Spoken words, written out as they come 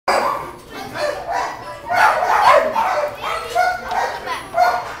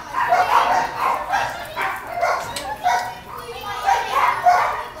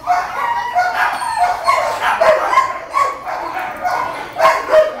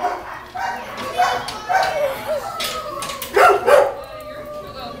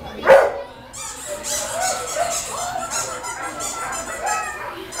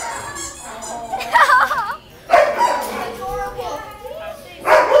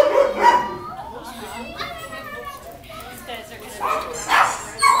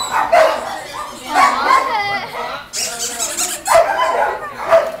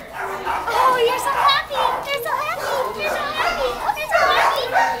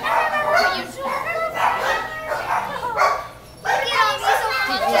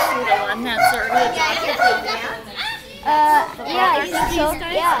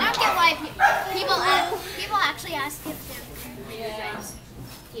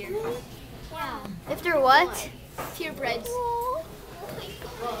are what? Purebreds.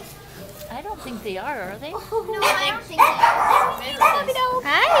 I don't think they are they? No, I don't think they are.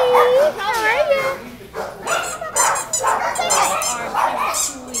 Hi, how are you?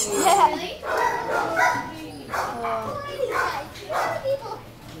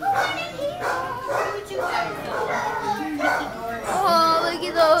 Oh, look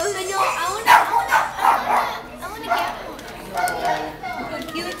at those. I want to get one. Look how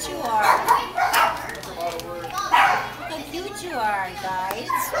cute you are. Look how cute you are, guys.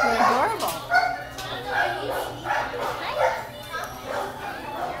 You're adorable.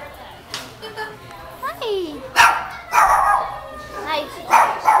 Hi. Hi.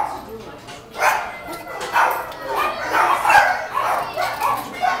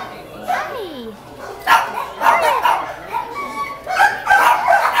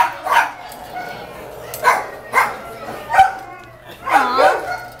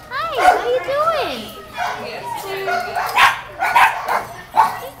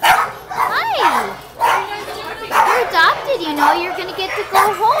 You know, you're gonna get to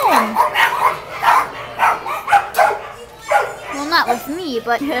go home. Well, not with me,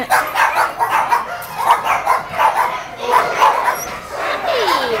 but hey.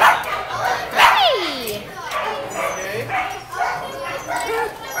 Hey.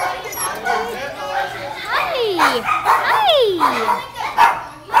 Hi. Hi.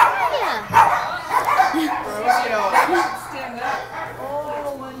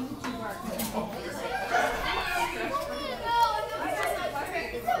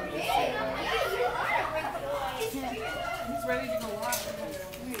 He's ready to go walk.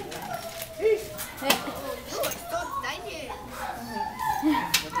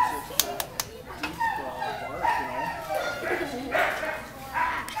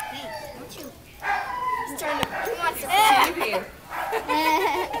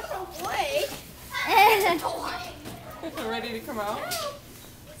 Ready to come out?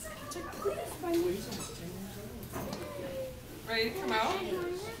 Ready to come out?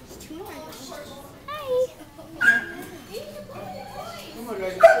 Hi.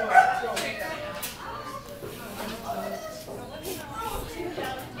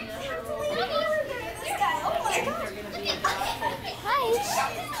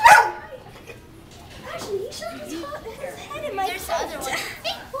 There's the other one.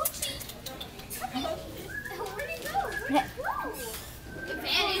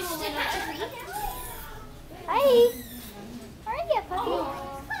 Hi. How are you, puppy?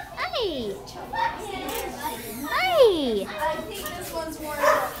 Hi. Hi.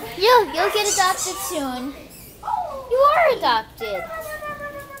 You'll get adopted soon. You are adopted.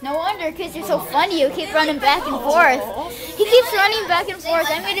 No wonder, because you're so funny. You keep running back and forth. He keeps running back and forth.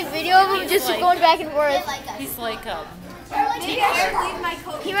 I made a video of him just going back and forth. He's like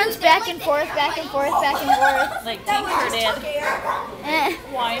He runs back and forth, back and forth, back and forth. like Tinker did,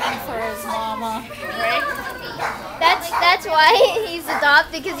 whining for his mama, right? That's why he's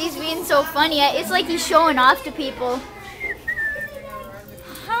adopted, because he's being so funny. It's like he's showing off to people.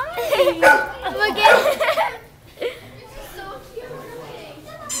 Hi. Look at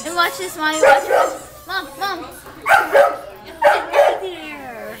and watch this, Mommy. Watch this. Mom. Hi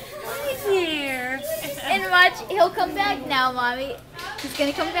there. Hi there. And watch, he'll come back now, Mommy. He's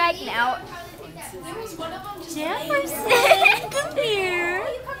gonna come back now. Jefferson, come here.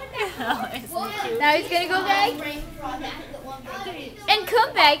 Oh, isn't he cute? Now he's gonna go back and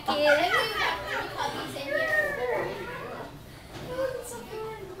come back in.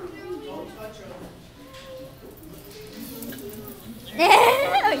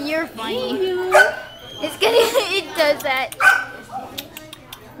 You're funny. It does that.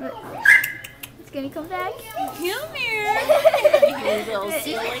 It's gonna come back. Come here. You little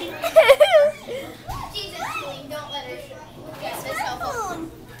silly. Jesus, don't let her get this cell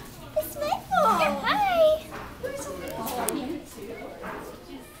phone. It's my phone. Hi.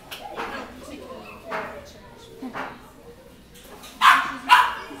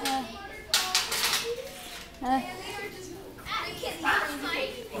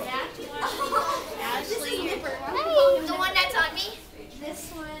 The one that's on me. This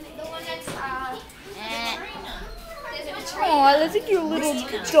one. The one that's Oh, that's a cute little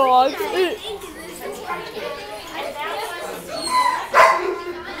dog.